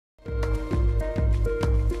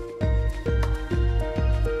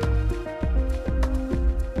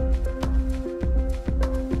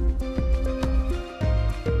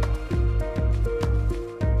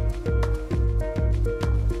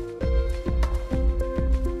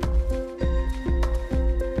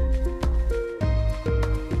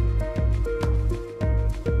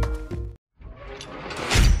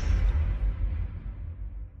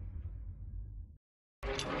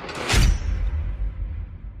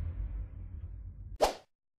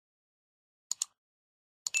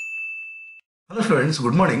Hello students,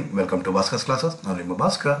 good morning. Welcome to Bhaskar's classes. ನಾನು ನಿಮ್ಮ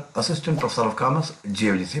Bhaskar, assistant professor of commerce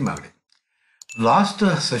GFGC Magadi. Last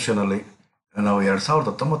ಸೆಷನಲ್ಲಿ ನಾವು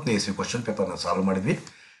 2019ನೇ ಇಸ್ವಿ question ಪೇಪರ್ನ ಸಾಲ್ವ್ ಮಾಡಿದ್ವಿ.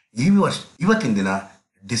 ಇವತ್ತಿನ ದಿನ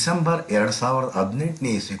ಡಿಸೆಂಬರ್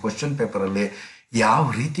 2018ನೇ ಇಸ್ವಿ ಕ್ವಶನ್ ಪೇಪರಲ್ಲಿ ಯಾವ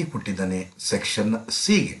ರೀತಿ ಕೊಟ್ಟಿದ್ದಾನೆ ಸೆಕ್ಷನ್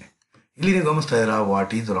ಸಿಗೆ. ಇಲ್ಲಿ ನೀವು ಗಮನಿಸ್ತಾ ಇದ್ದೀರಾ,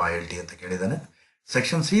 ವಾಟ್ ಈಸ್ ರಾಯಲ್ಟಿ ಅಂತ ಕೇಳಿದ್ದಾನೆ.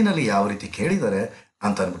 ಸೆಕ್ಷನ್ ಸಿ ನಲ್ಲಿ ಯಾವ ರೀತಿ ಕೇಳಿದ್ದಾರೆ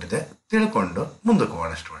ಅಂತ ಅಂದ್ಬಿಟ್ಟಿದೆ. ತಿಳ್ಕೊಂಡು ಮುಂದಕ್ಕೆ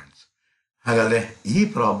ಹೋಗೋಣ ಸ್ಟೂಡೆಂಟ್ಸ್. ಹಾಗಾದರೆ ಈ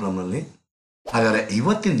ಪ್ರಾಬ್ಲಮ್ನಲ್ಲಿ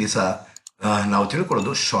ಇವತ್ತಿನ ದಿವಸ ನಾವು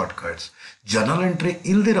ತಿಳ್ಕೊಳ್ಳೋದು ಶಾರ್ಟ್ ಕಟ್ಸ್. ಜರ್ನಲ್ ಎಂಟ್ರಿ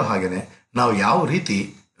ಇಲ್ದಿರೋ ಹಾಗೇನೆ ನಾವು ಯಾವ ರೀತಿ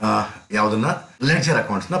ಯಾವುದನ್ನ ಲೆಡ್ಜರ್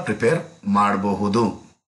ಅಕೌಂಟ್ಸ್ನ ಪ್ರಿಪೇರ್ ಮಾಡಬಹುದು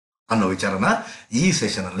ಅನ್ನೋ ವಿಚಾರನ ಈ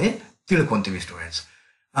ಸೆಷನಲ್ಲಿ ತಿಳ್ಕೊಂತೀವಿ ಸ್ಟೂಡೆಂಟ್ಸ್.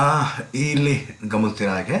 ಇಲ್ಲಿ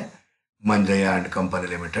ಗಮನಿಸ್ತಿರೋ ಹಾಗೆ Manjayya and company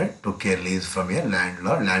limited to care lease from A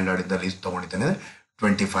land ಇಂದ ಲೀಸ್ ತಗೊಂಡಿದ್ದಾನೆ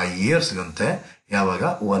 25 ಇಯರ್ಸ್ಗಂತೆ. ಯಾವಾಗ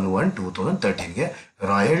 1/1/2013ಗೆ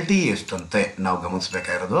ರಾಯಲ್ಟಿ ಎಷ್ಟಂತೆ ನಾವು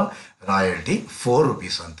ಗಮನಿಸಬೇಕಾಗಿರೋದು, ರಾಯಲ್ಟಿ 4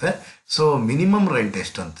 rupees ಅಂತೆ. ಸೊ ಮಿನಿಮಮ್ ರೆಂಟ್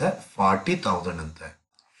ಎಷ್ಟಂತೆ, 40,000 ಅಂತೆ.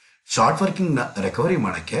 ಶಾರ್ಟ್ ವರ್ಕಿಂಗ್ ನ ರಿಕವರಿ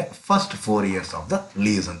ಮಾಡೋಕ್ಕೆ first 4 years of the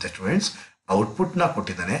lease ಅಂತೆ ಸ್ಟೂಡೆಂಟ್ಸ್. ಔಟ್ಪುಟ್ನ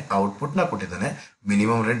ಕೊಟ್ಟಿದ್ದಾನೆ.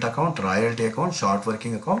 Minimum rent account, royalty account, short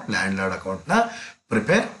working account, land lord ಅಕೌಂಟ್ನ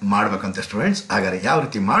ಪ್ರಿಪೇರ್ ಮಾಡ್ಬೇಕಂತೆ ಸ್ಟೂಡೆಂಟ್ಸ್. ಹಾಗಾದ್ರೆ ಯಾವ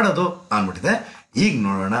ರೀತಿ ಮಾಡೋದು ಅಂದ್ಬಿಟ್ಟಿದೆ, ಈಗ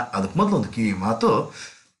ನೋಡೋಣ. ಅದಕ್ಕೆ ಮೊದಲು ಒಂದು ಕಿವಿ ಮಾತು,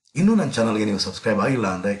 ಇನ್ನೂ ನನ್ನ ಚಾನಲ್ಗೆ ನೀವು ಸಬ್ಸ್ಕ್ರೈಬ್ ಆಗಿಲ್ಲ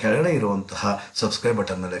ಅಂದರೆ ಕೆಳಗಡೆ ಇರುವಂತಹ ಸಬ್ಸ್ಕ್ರೈಬ್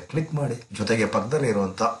ಬಟನ್ ಮೇಲೆ ಕ್ಲಿಕ್ ಮಾಡಿ, ಜೊತೆಗೆ ಪಕ್ಕದಲ್ಲಿ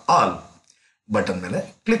ಇರುವಂಥ ಆಲ್ ಬಟನ್ ಮೇಲೆ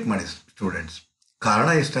ಕ್ಲಿಕ್ ಮಾಡಿ ಸ್ಟೂಡೆಂಟ್ಸ್. ಕಾರಣ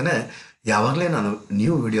ಇಷ್ಟೇ, ಯಾವಾಗಲೇ ನಾನು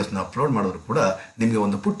ನ್ಯೂ ವಿಡಿಯೋಸ್ನ ಅಪ್ಲೋಡ್ ಮಾಡಿದ್ರು ಕೂಡ ನಿಮಗೆ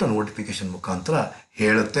ಒಂದು ಪುಟ್ಟ ನೋಟಿಫಿಕೇಶನ್ ಮುಖಾಂತರ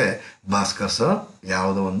ಹೇಳುತ್ತೆ, ಭಾಸ್ಕರ್ ಸರ್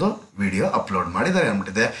ಯಾವುದೋ ಒಂದು ವಿಡಿಯೋ ಅಪ್ಲೋಡ್ ಮಾಡಿದ್ದಾರೆ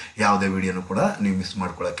ಅಂದ್ಬಿಟ್ಟಿದೆ. ಯಾವುದೇ ವಿಡಿಯೋನು ಕೂಡ ನೀವು ಮಿಸ್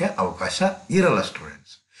ಮಾಡ್ಕೊಳ್ಳೋಕ್ಕೆ ಅವಕಾಶ ಇರಲ್ಲ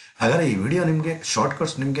ಸ್ಟೂಡೆಂಟ್ಸ್. ಹಾಗಾದರೆ ಈ ವಿಡಿಯೋ ನಿಮಗೆ ಶಾರ್ಟ್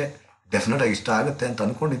ಕಟ್ಸ್ ನಿಮಗೆ ಡೆಫಿನೆಟ್ ಆಗಿ ಇಷ್ಟ ಆಗುತ್ತೆ ಅಂತ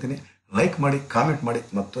ಅಂದ್ಕೊಂಡಿದ್ದೀನಿ. ಲೈಕ್ ಮಾಡಿ, ಕಾಮೆಂಟ್ ಮಾಡಿ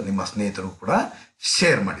ಮತ್ತು ನಿಮ್ಮ ಸ್ನೇಹಿತರು ಕೂಡ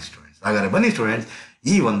ಶೇರ್ ಮಾಡಿ ಸ್ಟೂಡೆಂಟ್ಸ್. ಹಾಗಾದರೆ ಬನ್ನಿ ಸ್ಟೂಡೆಂಟ್ಸ್,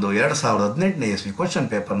 ಈ ಒಂದು 2018ನೇ ಇಸ್ವಿ ಕ್ವಶನ್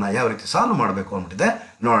ಪೇಪರ್ನ ಯಾವ ರೀತಿ ಸಾಲ್ವ್ ಮಾಡಬೇಕು ಅಂದ್ಬಿಟ್ಟಿದೆ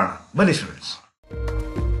ನೋಡೋಣ. ಬನ್ನಿ students.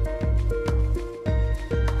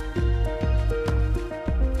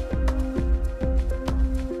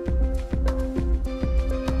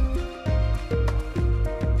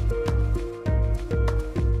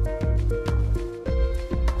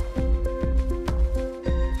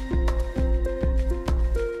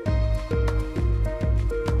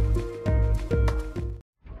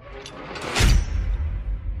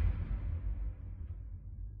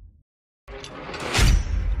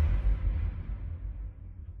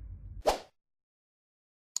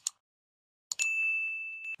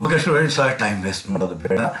 Okay students, time waste ಮಾಡೋದು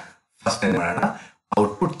ಬೇಡ. ಫಸ್ಟ್ ಏನ್ ಮಾಡೋಣ,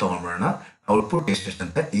 ಔಟ್ಪುಟ್ ತಗೊಂಡ್ಬಿಡೋಣ. Output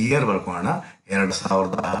ಎಷ್ಟೆಷ್ಟಂತೆ year ಬರ್ಕೊಳ್ಳೋಣ.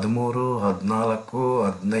 2013, 14,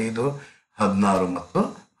 15, 16 ಮತ್ತು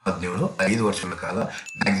 17 5 ವರ್ಷಗಳ ಕಾಲ,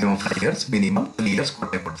 ಮ್ಯಾಕ್ಸಿಮಮ್ 5 years, ಮಿನಿಮಮ್ 3 years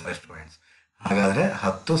ಕೊಡ್ತಾರೆ ಸ್ಟೂಡೆಂಟ್ಸ್. ಹಾಗಾದ್ರೆ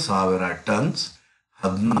 10,000 tons,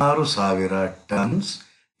 16,000 tons,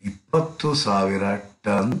 20,000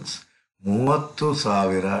 tons,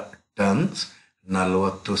 30,000 tons,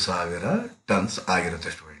 40,000 tons ಆಗಿರುತ್ತೆ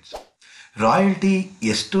ಸ್ಟೂಡೆಂಟ್ಸ್. ರಾಯಲ್ಟಿ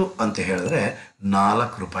ಎಷ್ಟು ಅಂತ ಹೇಳಿದ್ರೆ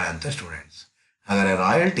 4 ರೂಪಾಯಿ ಅಂತ ಸ್ಟೂಡೆಂಟ್ಸ್. ಹಾಗಾದರೆ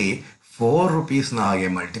ರಾಯಲ್ಟಿ 4 rupeesನ ಹಾಗೆ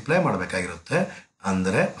ಮಲ್ಟಿಪ್ಲೈ ಮಾಡಬೇಕಾಗಿರುತ್ತೆ.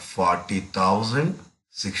 ಅಂದರೆ 40,000,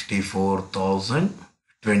 64,000,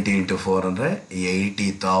 20 into 4 ಅಂದರೆ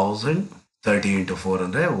 80,000, 30 into 4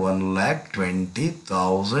 ಅಂದರೆ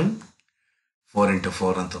 1,20,000, 4 into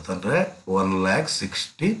 4 ಅಂತಂದರೆ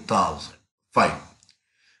 1,60,000. Fine.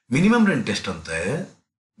 Minimum rent ಎಷ್ಟಂತೆ,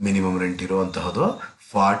 minimum rent ಇರುವಂತಹದ್ದು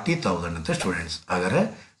 40,000 ಅಂತ ಸ್ಟೂಡೆಂಟ್ಸ್. ಹಾಗಾದರೆ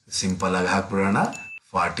ಸಿಂಪಲ್ ಆಗಿ ಹಾಕ್ಬಿಡೋಣ.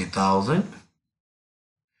 40,000,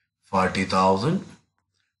 40,000,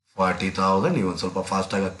 40,000. ನೀವು ಒಂದು ಸ್ವಲ್ಪ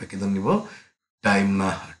ಫಾಸ್ಟಾಗಿ ಹಾಕ್ಬೇಕಿದ್ರೆ ನೀವು ಟೈಮ್ನ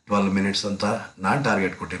 12 minutes ಅಂತ ನಾನು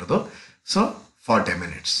ಟಾರ್ಗೆಟ್ ಕೊಟ್ಟಿರೋದು. ಸೊ 40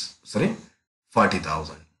 minutes, ಸರಿ.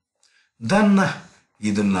 40,000 ದೆನ್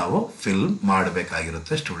ಇದನ್ನು ನಾವು ಫಿಲ್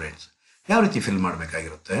ಮಾಡಬೇಕಾಗಿರುತ್ತೆ ಸ್ಟೂಡೆಂಟ್ಸ್. ಯಾವ ರೀತಿ ಫಿಲ್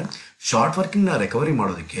ಮಾಡಬೇಕಾಗಿರುತ್ತೆ, ಶಾರ್ಟ್ ವರ್ಕಿಂಗ್ನ ರಿಕವರಿ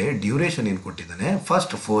ಮಾಡೋದಕ್ಕೆ ಡ್ಯೂರೇಷನ್ ಏನು ಕೊಟ್ಟಿದ್ದಾನೆ,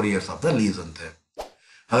 first 4 years of the lease ಅಂತೆ.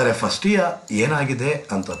 ಹಾಗಾದರೆ ಫಸ್ಟ್ ಇಯರ್ ಏನಾಗಿದೆ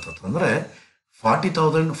ಅಂತಂತಂದರೆ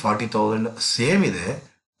 40,000 ಸೇಮ್ ಇದೆ,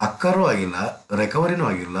 ಅಕ್ಕರೂ ಆಗಿಲ್ಲ, ರಿಕವರಿನೂ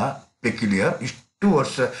ಆಗಿಲ್ಲ, ಪೆಕ್ಯುಲಿಯರ್.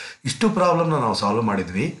 ಇಷ್ಟು ಪ್ರಾಬ್ಲಮ್ನ ನಾವು ಸಾಲ್ವ್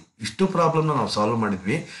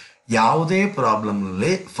ಮಾಡಿದ್ವಿ. ಯಾವುದೇ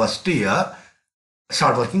ಪ್ರಾಬ್ಲಮ್ನಲ್ಲಿ ಫಸ್ಟ್ ಇಯರ್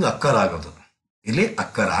ಶಾರ್ಟ್ ವರ್ಕಿಂಗ್ ಅಕ್ಕರ್ ಆಗೋದು, ಇಲ್ಲಿ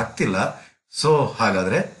ಅಕ್ಕರ್ ಆಗ್ತಿಲ್ಲ. ಸೊ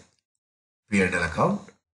ಹಾಗಾದರೆ P&L ಅಕೌಂಟ್,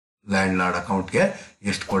 ಲ್ಯಾಂಡ್ ಲಾರ್ಡ್ ಅಕೌಂಟ್ಗೆ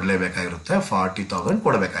ಎಷ್ಟು ಕೊಡಲೇಬೇಕಾಗಿರುತ್ತೆ, 40,000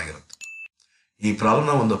 ಕೊಡಬೇಕಾಗಿರುತ್ತೆ. ಈ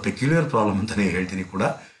ಪ್ರಾಬ್ಲಮ್ನ ಒಂದು ಪೆಕ್ಯುಲಿಯರ್ ಪ್ರಾಬ್ಲಮ್ ಅಂತಲೇ ಹೇಳ್ತೀನಿ ಕೂಡ.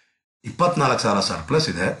 24,000 ಸರ್ಪ್ಲಸ್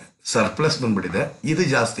ಇದೆ, ಸರ್ಪ್ಲಸ್ ಬಂದ್ಬಿಟ್ಟಿದೆ, ಇದು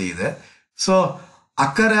ಜಾಸ್ತಿ ಇದೆ. ಸೊ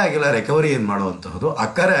ಅಕ್ಕರೆ ಆಗಿಲ್ಲ ರಿಕವರಿ ಏನು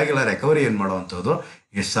ಮಾಡುವಂತಹದ್ದು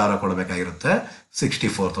ಎಷ್ಟು ಸಾವಿರ ಕೊಡಬೇಕಾಗಿರುತ್ತೆ,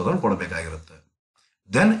 64,000 ಕೊಡಬೇಕಾಗಿರುತ್ತೆ.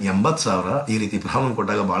 ದೆನ್ 80,000. ಈ ರೀತಿ ಪ್ರಾಬ್ಲಮ್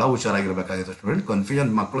ಕೊಟ್ಟಾಗ ಬಹಳ ಹುಷಾರಾಗಿರ್ಬೇಕಾಗುತ್ತೆ ಸ್ಟೂಡೆಂಟ್.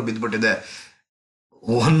 ಕನ್ಫ್ಯೂಷನ್ ಮಕ್ಕಳು ಬಿದ್ದುಬಿಟ್ಟಿದೆ.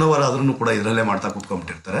 1 ಅವರ್ ಆದ್ರೂ ಕೂಡ ಇದರಲ್ಲೇ ಮಾಡ್ತಾ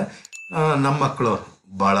ಕೂತ್ಕೊಂಡ್ಬಿಟ್ಟಿರ್ತಾರೆ. ನಮ್ಮ ಮಕ್ಕಳು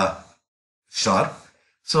ಭಾಳ ಶಾರ್ಪ್.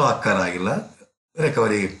 ಸೊ ಅಕ್ಕರಾಗಿಲ್ಲ.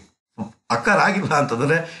 ರಿಕವರಿ ಅಕ್ಕರಾಗಿಲ್ಲ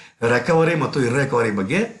ಅಂತಂದರೆ ರಿಕವರಿ ಮತ್ತು ಇರ್ರಿಕವರಿ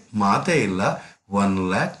ಬಗ್ಗೆ ಮಾತೇ ಇಲ್ಲ.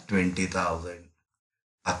 1,20,000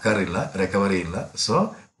 ಅಕ್ಕರಿಲ್ಲ, ರಿಕವರಿ ಇಲ್ಲ. ಸೊ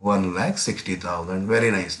 1,60,000. Very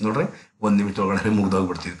nice. ನೋಡ್ರಿ, 1 ನಿಮಿಷದೊಳಗಡೆ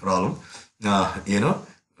ಮುಗ್ದೋಗ್ಬಿಡ್ತೀವಿ ಪ್ರಾಬ್ಲಮ್. ಏನು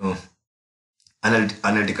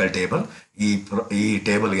ಅನಾಲಿಟಿಕಲ್ ಟೇಬಲ್. ಈ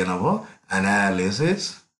ಟೇಬಲ್ಗೆ ನಾವು ಅನಾಲಿಸಿಸ್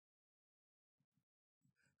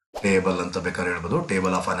ಟೇಬಲ್ ಅಂತ ಬೇಕಾದ್ರೆ ಹೇಳ್ಬೋದು.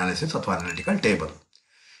 ಟೇಬಲ್ ಆಫ್ ಅನಾಲಿಸಿಸ್ ಅಥವಾ ಅನಾಲಿಟಿಕಲ್ ಟೇಬಲ್.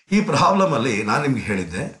 ಈ ಪ್ರಾಬ್ಲಮ್ ಅಲ್ಲಿ ನಾನು ನಿಮ್ಗೆ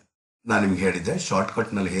ಹೇಳಿದ್ದೆ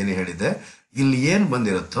ಶಾರ್ಟ್ಕಟ್ನಲ್ಲಿ ಏನು ಹೇಳಿದ್ದೆ, ಇಲ್ಲಿ ಏನು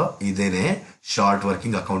ಬಂದಿರುತ್ತೋ ಇದೇನೆ ಶಾರ್ಟ್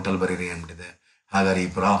ವರ್ಕಿಂಗ್ ಅಕೌಂಟಲ್ಲಿ ಬರೀರಿ ಅಂದ್ಬಿಟ್ಟಿದೆ. ಹಾಗಾದ್ರೆ ಈ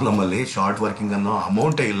ಪ್ರಾಬ್ಲಮ್ ಅಲ್ಲಿ ಶಾರ್ಟ್ ವರ್ಕಿಂಗ್ ಅನ್ನೋ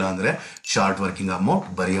ಅಮೌಂಟೇ ಇಲ್ಲ ಅಂದ್ರೆ ಶಾರ್ಟ್ ವರ್ಕಿಂಗ್ ಅಮೌಂಟ್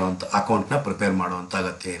ಬರೆಯುವಂಥ ಅಕೌಂಟ್ನ ಪ್ರಿಪೇರ್ ಮಾಡುವಂಥ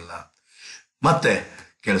ಅಗತ್ಯ ಇಲ್ಲ. ಮತ್ತೆ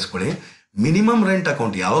ಕೇಳಿಸ್ಕೊಳ್ಳಿ, ಮಿನಿಮಮ್ ರೆಂಟ್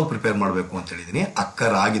ಅಕೌಂಟ್ ಯಾವಾಗ ಪ್ರಿಪೇರ್ ಮಾಡಬೇಕು ಅಂತ ಹೇಳಿದೀನಿ.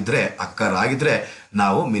 ಅಕ್ಕರಾಗಿದ್ರೆ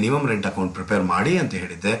ನಾವು ಮಿನಿಮಮ್ ರೆಂಟ್ ಅಕೌಂಟ್ ಪ್ರಿಪೇರ್ ಮಾಡಿ ಅಂತ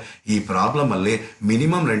ಹೇಳಿದ್ದೆ. ಈ ಪ್ರಾಬ್ಲಮ್ ಅಲ್ಲಿ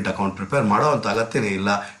ಮಿನಿಮಮ್ ರೆಂಟ್ ಅಕೌಂಟ್ ಪ್ರಿಪೇರ್ ಮಾಡುವಂತ ಅಗತ್ಯನೇ ಇಲ್ಲ.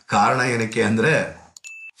 ಕಾರಣ ಏನಕ್ಕೆ ಅಂದ್ರೆ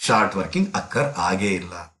ಶಾರ್ಟ್ ವರ್ಕಿಂಗ್ ಅಕ್ಕರ್ ಆಗೇ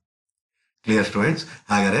ಇಲ್ಲ. Clear students?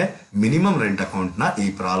 ಹಾಗಾದ್ರೆ ಮಿನಿಮಮ್ ರೆಂಟ್ ಅಕೌಂಟ್ ನ ಈ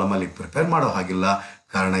ಪ್ರಾಬ್ಲಮ್ ಅಲ್ಲಿ ಪ್ರಿಪೇರ್ ಮಾಡೋ ಹಾಗಿಲ್ಲ.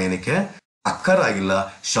 ಕಾರಣ ಏನಕ್ಕೆ? ಅಕ್ಕರ್ ಆಗಿಲ್ಲ,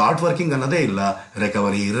 ಶಾರ್ಟ್ ವರ್ಕಿಂಗ್ ಅನ್ನೋದೇ ಇಲ್ಲ,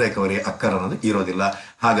 ರಿಕವರಿ ಇರ್ರಿಕವರಿ ಅಕ್ಕರ್ ಅನ್ನೋದು ಇರೋದಿಲ್ಲ.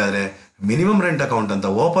 ಹಾಗಾದ್ರೆ ಮಿನಿಮಮ್ ರೆಂಟ್ ಅಕೌಂಟ್ ಅಂತ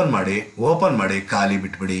ಓಪನ್ ಮಾಡಿ ಖಾಲಿ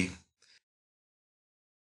ಬಿಟ್ಬಿಡಿ.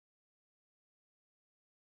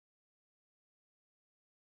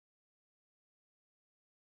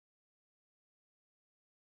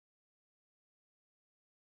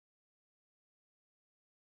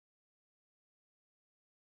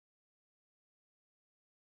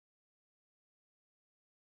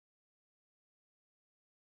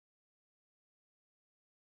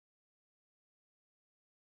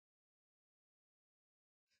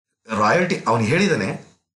 ರಾಯಲ್ಟಿ ಅವನು ಹೇಳಿದಾನೆ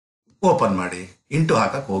ಓಪನ್ ಮಾಡಿ, ಇಂಟು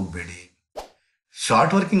ಹಾಕಕ್ ಹೋಗ್ಬೇಡಿ.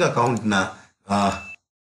 ಶಾರ್ಟ್ ವರ್ಕಿಂಗ್ ಅಕೌಂಟ್ನ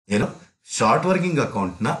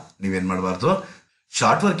ನೀವೇನ್ ಮಾಡಬಾರ್ದು,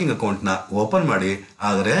 ಶಾರ್ಟ್ ವರ್ಕಿಂಗ್ ಅಕೌಂಟ್ನ ಓಪನ್ ಮಾಡಿ,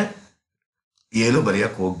 ಆದರೆ ಏನು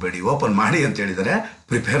ಬರೆಯಕ್ಕೆ ಹೋಗ್ಬೇಡಿ. ಓಪನ್ ಮಾಡಿ ಅಂತ ಹೇಳಿದರೆ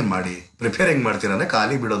ಪ್ರಿಪೇರ್ ಮಾಡಿ. ಪ್ರಿಪೇರ್ ಹೆಂಗ್ ಮಾಡ್ತೀರ ಅಂದ್ರೆ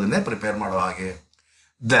ಖಾಲಿ ಬಿಡೋದನ್ನೇ ಪ್ರಿಪೇರ್ ಮಾಡೋ ಹಾಗೆ.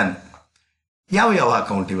 ದೆನ್ ಯಾವ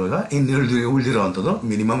ಅಕೌಂಟ್ ಇವಾಗ ಉಳಿದಿರೋ ಅಂಥದ್ದು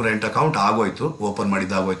ಮಿನಿಮಮ್ ರೆಂಟ್ ಅಕೌಂಟ್ ಆಗೋಯ್ತು, open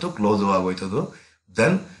ಮಾಡಿದ್ದಾಗೋಯ್ತು, close ಆಗೋಯ್ತದು.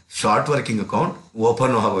 Then short working account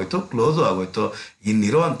open ಆಗೋಯ್ತು, ಕ್ಲೋಸು ಆಗೋಯ್ತು.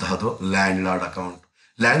 ಇನ್ನಿರುವಂತಹದ್ದು land lord account.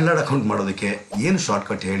 Land lord account ಮಾಡೋದಕ್ಕೆ ಏನು ಶಾರ್ಟ್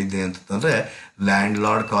ಕಟ್ ಹೇಳಿದ್ದೆ ಅಂತಂದ್ರೆ, ಲ್ಯಾಂಡ್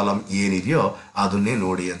ಲಾರ್ಡ್ ಕಾಲಮ್ ಏನಿದೆಯೋ ಅದನ್ನೇ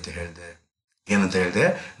ನೋಡಿ ಅಂತ ಹೇಳಿದೆ. ಏನಂತ ಹೇಳಿದೆ?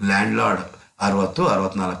 Land lord 60,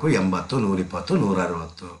 64, 80, 120,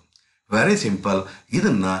 160. Very simple.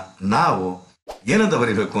 ಇದನ್ನ ನಾವು ಏನಂತ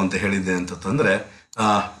ಬರೀಬೇಕು ಅಂತ ಹೇಳಿದ್ದೆ ಅಂತಂದ್ರೆ,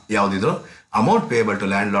 ಯಾವ್ದಿದು amount payable to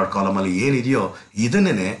land lord column ಅಲ್ಲಿ ಏನಿದೆಯೋ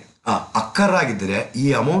ಇದನ್ನೇ ಅಕ್ಕರಾಗಿದ್ದರೆ ಈ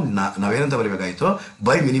ಅಮೌಂಟ್ ನಾವೇನಂತ ಬರೀಬೇಕಾಗಿತ್ತು?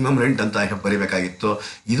 ಬೈ ಮಿನಿಮಮ್ ರೆಂಟ್ ಅಂತ ಬರೀಬೇಕಾಗಿತ್ತು.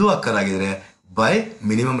 ಇದು ಅಕ್ಕರಾಗಿದ್ರೆ ಬೈ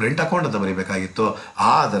ಮಿನಿಮಮ್ ರೆಂಟ್ ಅಕೌಂಟ್ ಅಂತ ಬರೀಬೇಕಾಗಿತ್ತು.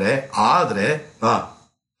 ಆದ್ರೆ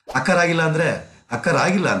ಅಕ್ಕರಾಗಿಲ್ಲ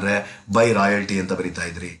ಅಂದ್ರೆ ಬೈ ರಾಯಲ್ಟಿ ಅಂತ ಬರಿತಾ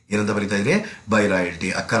ಇದ್ರಿ. ಏನಂತ ಬರಿತಾ ಇದ್ರಿ? By royalty.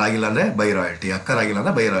 ಅಕ್ಕರಾಗಿಲ್ಲ ಅಂದ್ರೆ ಬೈ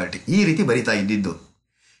ರಾಯಲ್ಟಿ. ಈ ರೀತಿ ಬರಿತಾ ಇದ್ದಿದ್ದು.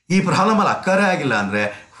 ಈ ಪ್ರಾಬ್ಲಮ್ ಅಲ್ಲಿ ಅಕ್ಕರೇ ಆಗಿಲ್ಲ ಅಂದ್ರೆ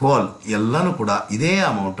ಹೋಲ್ ಎಲ್ಲಾನು ಕೂಡ ಇದೇ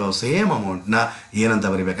ಅಮೌಂಟ್, ಸೇಮ್ ಅಮೌಂಟ್ ನ ಏನಂತ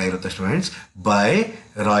ಬರಿಬೇಕಾಗಿರುತ್ತೆ ಸ್ಟೂಡೆಂಟ್ಸ್? ಬೈ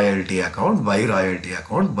ರಾಯಲ್ಟಿ ಅಕೌಂಟ್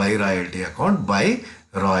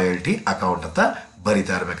ಅಂತ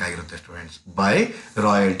ಬರಿತಾ ಇರಬೇಕಾಗಿರುತ್ತೆ students. By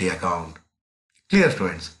royalty account. Clear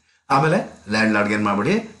students? ಆಮೇಲೆ ಲ್ಯಾಂಡ್ ಲಾರ್ಡ್ಗೆ ಏನ್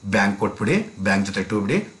ಮಾಡ್ಬಿಡಿ? ಬ್ಯಾಂಕ್ ಕೊಟ್ಬಿಡಿ, ಬ್ಯಾಂಕ್ ಜೊತೆ ಟು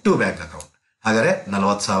ಬ್ಯಾಂಕ್ ಅಕೌಂಟ್. ಹಾಗಾದ್ರೆ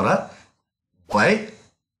 40,000 by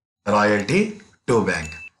royalty to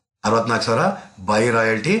bank, 64,000 by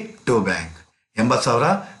royalty to bank,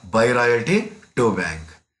 80,000 by royalty to bank,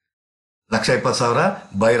 1,20,000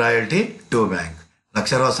 by royalty to bank,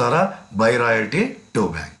 1,60,000 by royalty to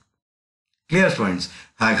bank. Clear students?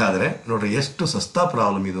 ಹಾಗಾದ್ರೆ ನೋಡ್ರಿ ಎಷ್ಟು ಸಸ್ತಾ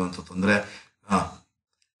ಪ್ರಾಬ್ಲಮ್ ಇದು ಅಂತಂದ್ರೆ,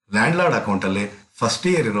 ಲ್ಯಾಂಡ್ ಲಾರ್ಡ್ ಅಕೌಂಟ್ ಅಲ್ಲಿ ಫಸ್ಟ್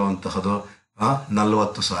ಇಯರ್ ಇರುವಂತಹದ್ದು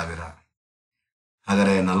 40,000.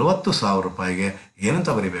 ಹಾಗಾದ್ರೆ 40,000 ರೂಪಾಯಿಗೆ ಏನಂತ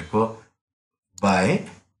ಬರೀಬೇಕು? By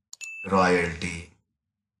royalty.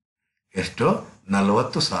 ಎಷ್ಟು?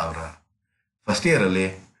 40,000 ಫಸ್ಟ್ ಇಯರ್ ಅಲ್ಲಿ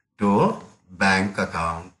ಟು ಬ್ಯಾಂಕ್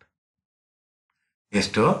ಅಕೌಂಟ್.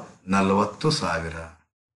 ಎಷ್ಟು? 40,000.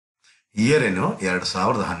 ಇಯರ್ ಏನು?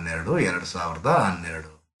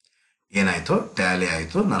 2012 ಏನಾಯ್ತು? ಟ್ಯಾಲಿ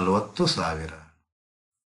ಆಯ್ತು 40,000.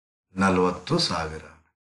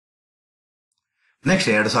 ನೆಕ್ಸ್ಟ್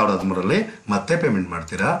 2013 ಮತ್ತೆ ಪೇಮೆಂಟ್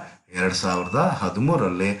ಮಾಡ್ತೀರಾ.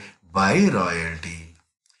 2013 ಬೈ ರಾಯಲ್ಟಿ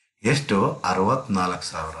ಎಷ್ಟು?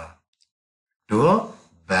 64,000 to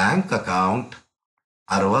bank account.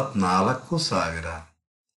 64,000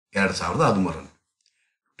 2013.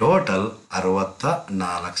 Total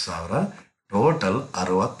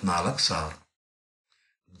 64,000.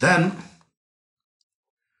 Then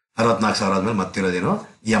 64,000 ಆದ್ಮೇಲೆ ಮತ್ತಿರೋದೇನು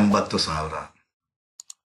 80,000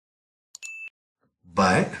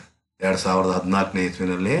 ಬೈ 2014ನೇ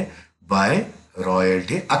ಇಸ್ವಿನಲ್ಲಿ ಬೈ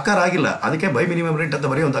ರಾಯಲ್ಟಿ. ಅಕ್ಕರಾಗಿಲ್ಲ, ಅದಕ್ಕೆ ಬೈ ಮಿನಿಮಮ್ ರೆಂಟ್ ಅಂತ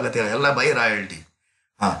ಬರೆಯುವಂತಾಗತ್ತೆ, ಎಲ್ಲ ಬೈ ರಾಯಲ್ಟಿ.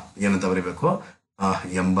 ಏನಂತ ಬರೀಬೇಕು?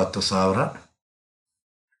 80,000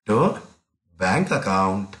 ಟು ಬ್ಯಾಂಕ್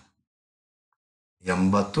ಅಕೌಂಟ್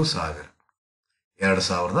 80,000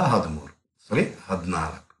 2013 ಸರಿ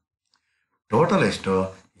 14 ಟೋಟಲ್ ಎಷ್ಟು?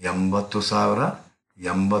 80,000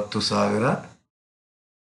 80,000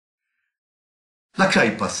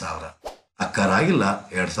 1,20,000. ಅಕ್ಕರಾಗಿಲ್ಲ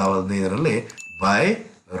 2015ರಲ್ಲಿ ಬೈ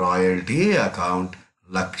ರಾಯಲ್ಟಿ ಅಕೌಂಟ್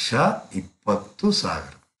 1,20,000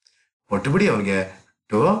 ಕೊಟ್ಟುಬಿಡಿ ಅವನಿಗೆ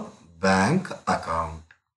ಟು ಬ್ಯಾಂಕ್ ಅಕೌಂಟ್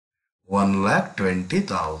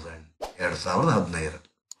 1,20,000 2015.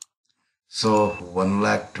 ಸೊ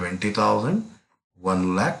 1,20,000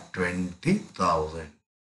 1,20,000.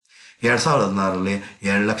 2016ರಲ್ಲಿ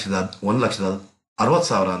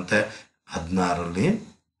 1,60,000 ಅಂತೆ. 16ರಲ್ಲಿ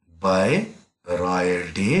by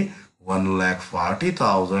royalty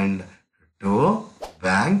 1,40,000 to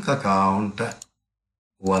bank account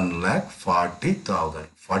 1,40,000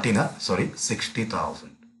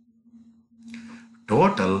 60,000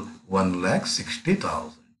 total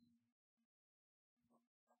 1,60,000.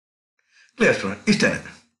 Clear student? ಇಷ್ಟೇನೆ.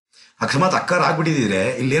 ಅಕಸ್ಮಾತ್ ಅಕ್ಕರ್ ಆಗ್ಬಿಟ್ಟಿದ್ರೆ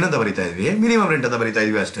ಇಲ್ಲಿ ಏನಂತ ಬರಿತಾ ಇದ್ವಿ? ಮಿನಿಮಮ್ ರೆಂಟ್ ಅಂತ ಬರಿತಾ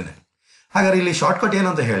ಇದ್ವಿ ಅಷ್ಟೇನೆ. ಹಾಗಾದ್ರೆ ಇಲ್ಲಿ ಶಾರ್ಟ್ಕಟ್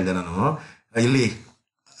ಏನಂತ ಹೇಳಿದೆ ನಾನು? ಇಲ್ಲಿ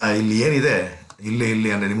ಏನಿದೆ ಇಲ್ಲಿ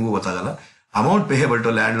ಅಂದರೆ ನಿಮಗೂ ಗೊತ್ತಾಗಲ್ಲ. Amount payable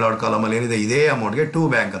to land lord ಕಾಲಮಲ್ಲಿ ಏನಿದೆ ಇದೇ ಅಮೌಂಟ್ಗೆ ಟು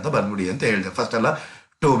ಬ್ಯಾಂಕ್ ಅಂತ ಬಂದ್ಬಿಡಿ ಅಂತ ಹೇಳಿದೆ. ಫಸ್ಟ್ ಎಲ್ಲ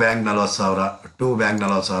to bank 40,000, to bank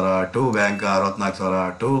 40,000, to bank 64,000,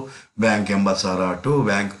 to bank 80,000, to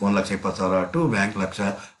bank 1,20,000, to bank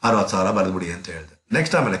 1,60,000 ಬರೆದ್ಬಿಡಿ ಅಂತ ಹೇಳಿದೆ.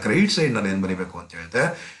 ನೆಕ್ಸ್ಟ್ ಆಮೇಲೆ ಕ್ರೆಡಿಟ್ ಸೈಡ್ ನಾನು ಏನು ಬರೀಬೇಕು ಅಂತ ಹೇಳಿದೆ?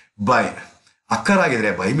 By ಅಕ್ಕರಾಗಿದ್ರೆ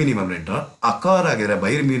by minimum rent, ಅಕ್ಕರಾಗಿದ್ರೆ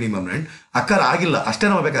by minimum rent. ಅಕ್ಕರ್ ಆಗಿಲ್ಲ ಅಷ್ಟೇ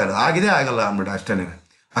ನಾವು ಬೇಕಾದ್ರೆ, ಆಗಿದೆ ಆಗಲ್ಲ ಅಂದ್ಬಿಟ್ಟು ಅಷ್ಟೇನೆ.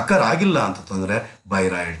 ಅಕ್ಕರ್ ಆಗಿಲ್ಲ ಅಂತಂದ್ರೆ ಬೈ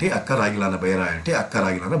ರಾಯಲ್ಟಿ, ಅಕ್ಕರ್ ಆಗಿಲ್ಲ ಅಂದ್ರೆ ಬೈ ರಾಯಲ್ಟಿ, ಅಕ್ಕರ್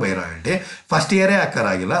ಆಗಿಲ್ಲ ಅಂದ್ರೆ ಬೈ ರಾಯಲ್ಟಿ. ಫಸ್ಟ್ ಇಯರೇ ಅಕ್ಕರ್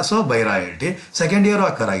ಆಗಿಲ್ಲ, so by royalty. Second year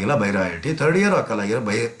ಅಕ್ಕರ್ ಆಗಿಲ್ಲ, ಬೈ ರಾಯಲ್ಟಿ. ಥರ್ಡ್ ಇಯರು ಅಕ್ಕರ್ ಆಗಿಲ್ಲ,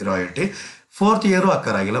 ಬೈ ರಾಯಲ್ಟಿ. ಫೋರ್ತ್ ಇಯರು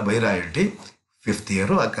ಅಕ್ಕರ್ ಆಗಿಲ್ಲ, ಬೈ ರಾಯಲ್ಟಿ. ಫಿಫ್ತ್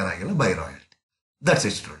ಇಯರು ಅಕ್ಕರ್ ಆಗಿಲ್ಲ, by royalty. That's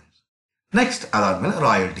it students. Next ಅದಾದ್ಮೇಲೆ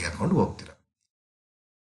ರಾಯಲ್ಟಿ ಅಕೌಂಟ್ ಹೋಗ್ತೀರಾ.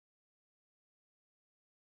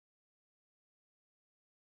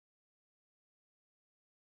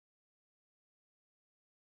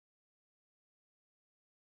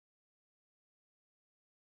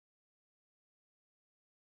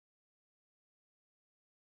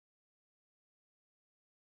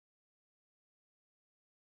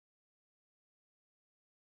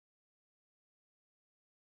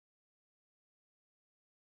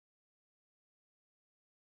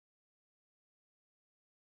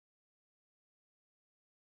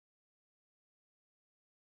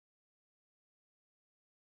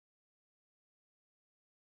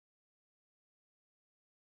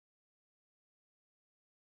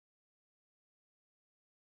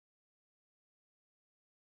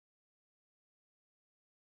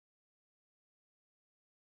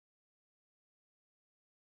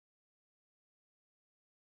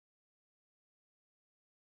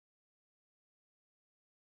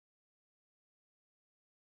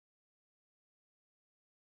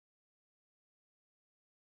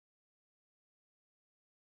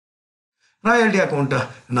 ರಾಯಲ್ಟಿ ಅಕೌಂಟ್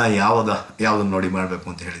ನಾ ಯಾವ್ದನ್ನ ನೋಡಿ ಮಾಡಬೇಕು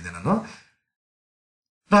ಅಂತ ಹೇಳಿದ್ದೆ ನಾನು?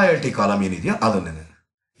 ರಾಯಲ್ಟಿ ಕಾಲಮ್ ಏನಿದೆಯೋ ಅದನ್ನೇ.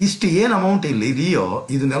 ಇಷ್ಟು ಏನು ಅಮೌಂಟ್ ಇಲ್ಲಿ ಇದೆಯೋ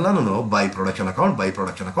ಇದನ್ನೆಲ್ಲನೂ ಬೈ ಪ್ರೊಡಕ್ಷನ್ ಅಕೌಂಟ್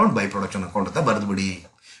ಅಂತ ಬರೆದ್ಬಿಡಿ.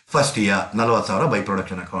 First year 40,000 by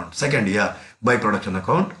production account, second year by production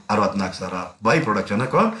account 64,000, by production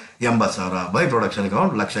account 80,000, by production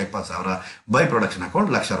account 1,20,000, by production account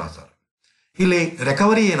 1,60,000. ಇಲ್ಲಿ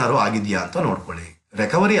ರಿಕವರಿ ಏನಾದ್ರು ಆಗಿದೆಯಾ ಅಂತ ನೋಡ್ಕೊಳ್ಳಿ.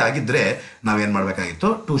 ರಿಕವರಿ ಆಗಿದ್ರೆ ನಾವೇನ್ ಮಾಡಬೇಕಾಗಿತ್ತು?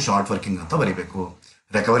 ಟು ಶಾರ್ಟ್ ವರ್ಕಿಂಗ್ ಅಂತ ಬರೀಬೇಕು.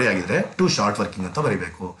 ರಿಕವರಿ ಆಗಿದ್ರೆ ಟು ಶಾರ್ಟ್ ವರ್ಕಿಂಗ್ ಅಂತ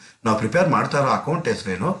ಬರೀಬೇಕು. ನಾವು ಪ್ರಿಪೇರ್ ಮಾಡ್ತಾ ಇರೋ ಅಕೌಂಟ್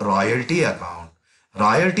ಹೆಸರೇನು? Royalty account.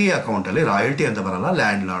 ರಾಯಲ್ಟಿ ಅಕೌಂಟ್ ಅಲ್ಲಿ ರಾಯಲ್ಟಿ ಅಂತ ಬರಲ್ಲ,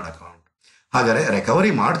 ಲ್ಯಾಂಡ್ ಲಾರ್ಡ್ ಅಕೌಂಟ್. ಹಾಗಾದ್ರೆ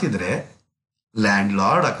ರಿಕವರಿ ಮಾಡ್ತಿದ್ರೆ land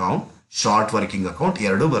lord account, short working account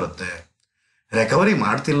ಎರಡೂ ಬರುತ್ತೆ. ರಿಕವರಿ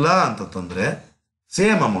ಮಾಡ್ತಿಲ್ಲ ಅಂತಂದ್ರೆ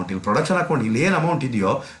ಸೇಮ್ ಅಮೌಂಟ್, ಇಲ್ಲಿ ಪ್ರೊಡಕ್ಷನ್ ಅಕೌಂಟ್ ಇಲ್ಲಿ ಏನು ಅಮೌಂಟ್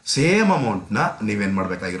ಇದೆಯೋ ಸೇಮ್ ಅಮೌಂಟ್ನ ನೀವೇನ್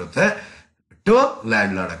ಮಾಡಬೇಕಾಗಿರುತ್ತೆ? To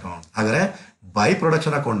land lord account. ಹಾಗಾದ್ರೆ by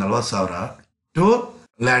production account 40,000 to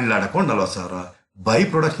land lord account 40,000, by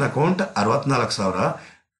production account 64,000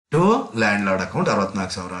 to land lord account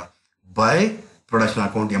 64,000, by production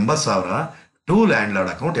account 80,000 to land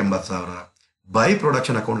lord account 80,000, by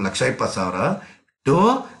production account 1,20,000 to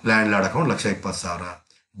land lord account 1,20,000,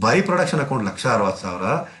 by production account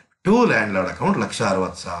 1,60,000 to land lord account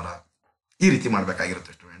 1,60,000. ಈ ರೀತಿ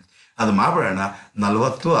ಮಾಡಬೇಕಾಗಿರುತ್ತೆ students. ಅದು ಮಾಡ್ಬಿಡೋಣ.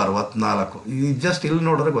 40, 64 ಈ just ಇಲ್ಲಿ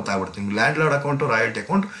ನೋಡಿದ್ರೆ ಗೊತ್ತಾಗ್ಬಿಡ್ತೀನಿ. Land lord account royalty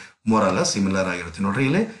account ಮೋರಲ್ಲ similar ಆಗಿರುತ್ತೆ. ನೋಡ್ರಿ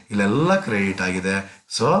ಇಲ್ಲೆಲ್ಲ credit ಆಗಿದೆ.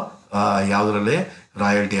 ಸೊ ಯಾವುದರಲ್ಲಿ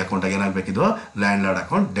royalty ಅಕೌಂಟಾಗಿ ಏನಾಗಬೇಕಿದ್ದು land lord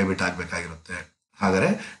account debit ಆಗಬೇಕಾಗಿರುತ್ತೆ. ಹಾಗಾದರೆ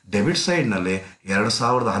ಡೆಬಿಟ್ ಸೈಡ್ನಲ್ಲಿ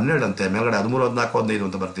 2012 ಅಂತೆ, ಮೇಲ್ಗಡೆ 13, 14, 15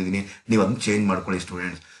 ಅಂತ ಬರ್ತಿದ್ದೀನಿ, ನೀವು ಅದನ್ನು ಚೇಂಜ್ ಮಾಡ್ಕೊಳ್ಳಿ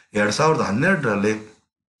ಸ್ಟೂಡೆಂಟ್ಸ್. 2012ರಲ್ಲಿ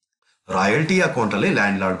ರಾಯಲ್ಟಿ ಅಕೌಂಟಲ್ಲಿ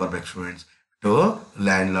ಲ್ಯಾಂಡ್ ಲಾರ್ಡ್ ಬರಬೇಕು students, to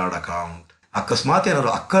land lord account. ಅಕಸ್ಮಾತ್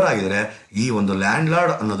ಏನಾದ್ರು ಅಕ್ಕರಾಗಿದ್ರೆ ಈ ಒಂದು ಲ್ಯಾಂಡ್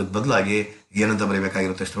ಲಾರ್ಡ್ ಅನ್ನೋದಕ್ಕೆ ಬದಲಾಗಿ ಏನಂತ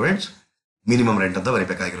ಬರೀಬೇಕಾಗಿರುತ್ತೆ ಸ್ಟೂಡೆಂಟ್ಸ್, ಮಿನಿಮಮ್ ರೆಂಟ್ ಅಂತ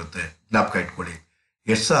ಬರೀಬೇಕಾಗಿರುತ್ತೆ. ಜ್ಞಾಪಕ ಇಟ್ಕೊಳ್ಳಿ.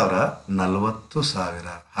 ಎಷ್ಟು ಸಾವಿರ?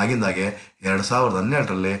 40,000. ಹಾಗಿಂದಾಗೆ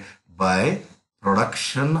 2012ರಲ್ಲಿ ಬೈ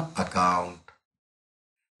ಪ್ರೊಡಕ್ಷನ್ ಅಕೌಂಟ್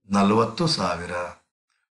 40,000.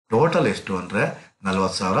 ಟೋಟಲ್ ಎಷ್ಟು ಅಂದರೆ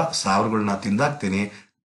 40,000. ಸಾವಿರಗಳನ್ನ ತಿಂದಾಕ್ತೀನಿ,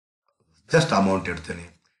 ಜಸ್ಟ್ ಅಮೌಂಟ್ ಇಡ್ತೀನಿ.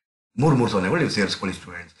 3 ಸೊನ್ನೆಗಳು ನೀವು ಸೇರಿಸ್ಕೊಳ್ಳಿ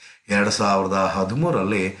students.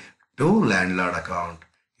 2013ರಲ್ಲಿ to land lord account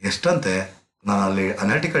ಎಷ್ಟಂತೆ, ನಾನು ಅಲ್ಲಿ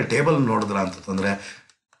ಅನಾಲಿಟಿಕಲ್ ಟೇಬಲ್ ನೋಡಿದ್ರ ಅಂತಂದರೆ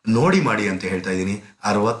ನೋಡಿ ಮಾಡಿ ಅಂತ ಹೇಳ್ತಾ ಇದ್ದೀನಿ,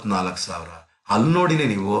 64,000. ಅಲ್ಲಿ ನೋಡಿನೇ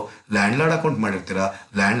ನೀವು land lord account ಮಾಡಿರ್ತೀರಾ,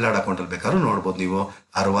 land lord ಅಕೌಂಟಲ್ಲಿ ಬೇಕಾದ್ರೂ ನೋಡ್ಬೋದು ನೀವು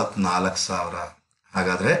 64,000.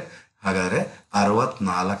 ಹಾಗಾದರೆ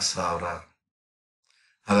 64,000.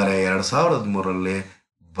 ಹಾಗಾದರೆ 2013ರಲ್ಲಿ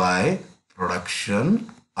ಬೈ ಪ್ರೊಡಕ್ಷನ್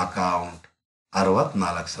ಅಕೌಂಟ್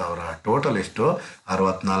 64,000. ಟೋಟಲ್ ಎಷ್ಟು?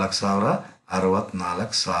 64,000.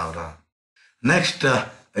 64,000. ನೆಕ್ಸ್ಟ್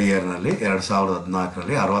ಇಯರ್ನಲ್ಲಿ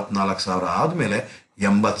 2014ರಲ್ಲಿ 64,000 ಆದಮೇಲೆ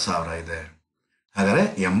 80,000 ಇದೆ. ಹಾಗಾದರೆ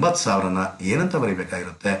 80,000ನ ಏನಂತ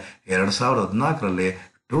ಬರೀಬೇಕಾಗಿರುತ್ತೆ? 2014ರಲ್ಲಿ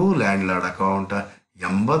to land lord account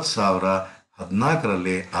 80,000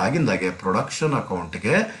 14ರಲ್ಲಿ ಆಗಿಂದಾಗೆ production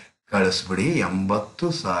ಅಕೌಂಟ್ಗೆ ಕಳಿಸ್ಬಿಡಿ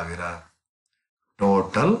 80,000.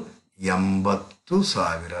 Total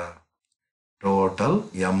 80,000. Total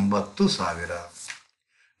 80,000.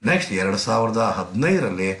 Next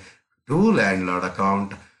 2015ರಲ್ಲಿ to land lord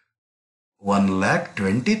account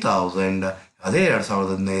 1,20,000. ಅದೇ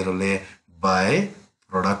 2015ರಲ್ಲಿ by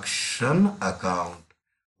production account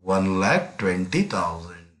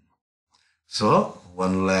 1,20,000. So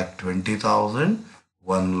 1,20,000,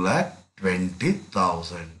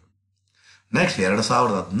 1,20,000. Next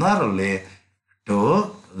 2016ರಲ್ಲಿ to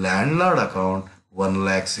land lord account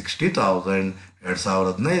 1,60,000.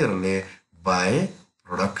 2015ರಲ್ಲಿ by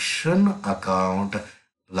production account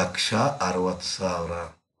 1,60,000.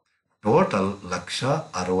 Total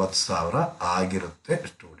 1,60,000 ಆಗಿರುತ್ತೆ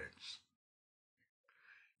ಸ್ಟೂಡೆಂಟ್ಸ್.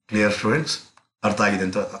 Clear students? ಅರ್ಥ ಆಗಿದೆ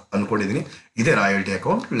ಅಂತ ಅಂದ್ಕೊಂಡಿದ್ದೀನಿ. ಇದೇ royalty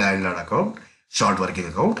account, land lord account, short working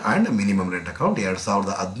account and minimum rent account.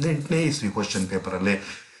 2018ನೇ ಇಸ್ವಿ question ಪೇಪರಲ್ಲಿ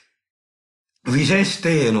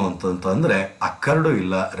ವಿಶೇಷತೆ ಏನು ಅಂತಂತಂದರೆ ಅಕ್ಕರ್ಡು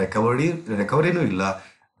ಇಲ್ಲ, ರಿಕವರಿನೂ ಇಲ್ಲ,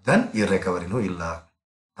 ದೆನ್ ಇರ್ರಿಕವರಿನೂ ಇಲ್ಲ.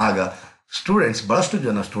 ಆಗ ಸ್ಟೂಡೆಂಟ್ಸ್, ಭಾಳಷ್ಟು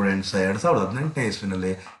ಜನ ಸ್ಟೂಡೆಂಟ್ಸ್ 2018ನೇ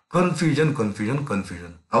ಇಸ್ವಿನಲ್ಲಿ ಕನ್ಫ್ಯೂಷನ್.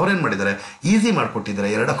 ಅವ್ರೇನು ಮಾಡಿದ್ದಾರೆ, ಈಸಿ ಮಾಡಿಕೊಟ್ಟಿದ್ದಾರೆ,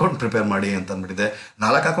 2 ಅಕೌಂಟ್ ಪ್ರಿಪೇರ್ ಮಾಡಿ ಅಂತ ಅಂದ್ಬಿಟ್ಟಿದೆ.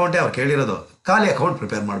 4 ಅಕೌಂಟೇ ಅವ್ರು ಕೇಳಿರೋದು, ಖಾಲಿ ಅಕೌಂಟ್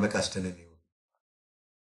ಪ್ರಿಪೇರ್ ಮಾಡಬೇಕು ಅಷ್ಟೇ ನೀವು.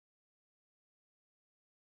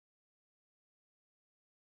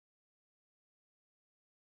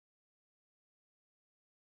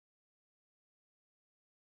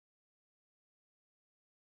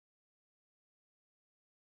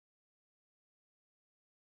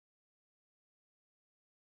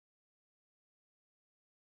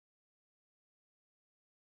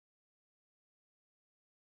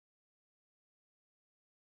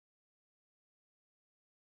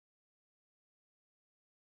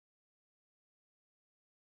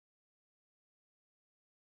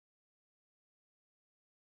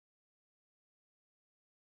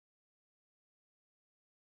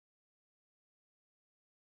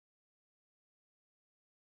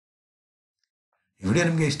 ಈ ವಿಡಿಯೋ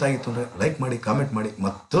ನಿಮಗೆ ಇಷ್ಟ ಆಗಿತ್ತು ಅಂದರೆ ಲೈಕ್ ಮಾಡಿ, ಕಾಮೆಂಟ್ ಮಾಡಿ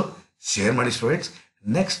ಮತ್ತು ಶೇರ್ ಮಾಡಿ ಸ್ಟೂಡೆಂಟ್ಸ್.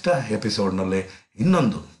 ನೆಕ್ಸ್ಟ್ ಎಪಿಸೋಡ್ನಲ್ಲಿ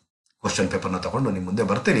ಇನ್ನೊಂದು ಕ್ವಶನ್ ಪೇಪರ್ನ ತಗೊಂಡು ನಿಮ್ಮ ಮುಂದೆ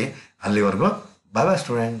ಬರ್ತೀನಿ. ಅಲ್ಲಿವರೆಗೂ ಬಾಯ್ ಬಾಯ್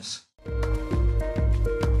ಸ್ಟೂಡೆಂಟ್ಸ್.